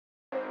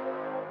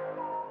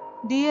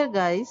Dear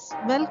guys,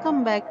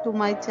 welcome back to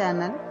my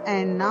channel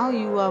and now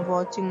you are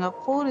watching a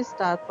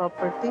 4-star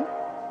property.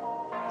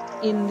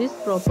 In this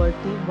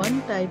property,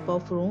 one type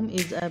of room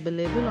is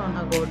available on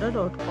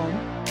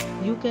agoda.com.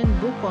 You can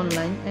book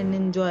online and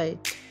enjoy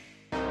it.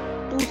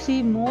 To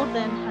see more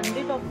than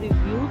 100 of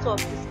reviews of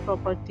this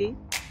property,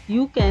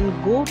 you can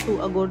go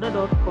to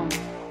agoda.com.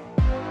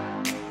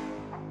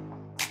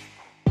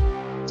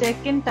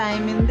 Check-in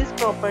time in this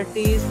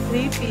property is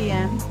 3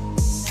 p.m.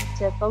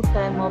 Checkout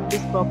time of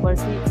this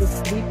property is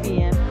 3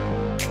 p.m.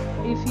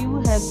 If you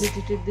have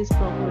visited this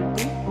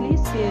property,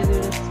 please share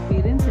your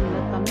experience in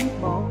the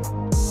comment box.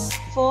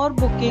 For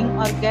booking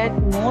or get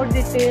more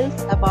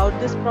details about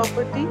this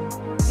property,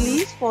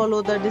 please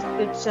follow the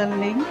description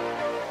link.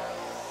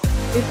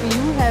 If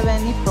you have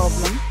any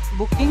problem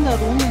booking a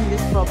room in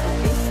this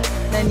property,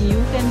 then you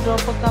can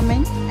drop a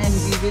comment and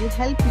we will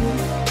help you.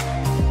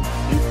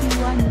 If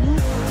you are new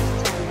to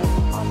this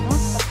channel or not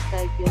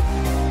subscribed yet,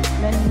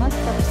 then must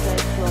subscribe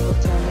to our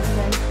channel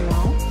right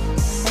now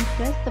and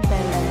press the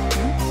bell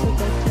icon so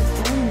that you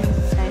don't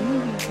miss any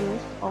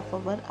videos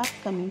of our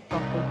upcoming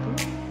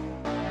property.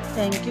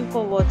 Thank you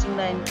for watching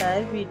the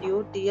entire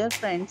video. Dear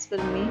friends,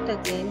 we'll meet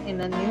again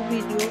in a new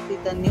video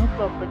with a new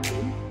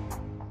property.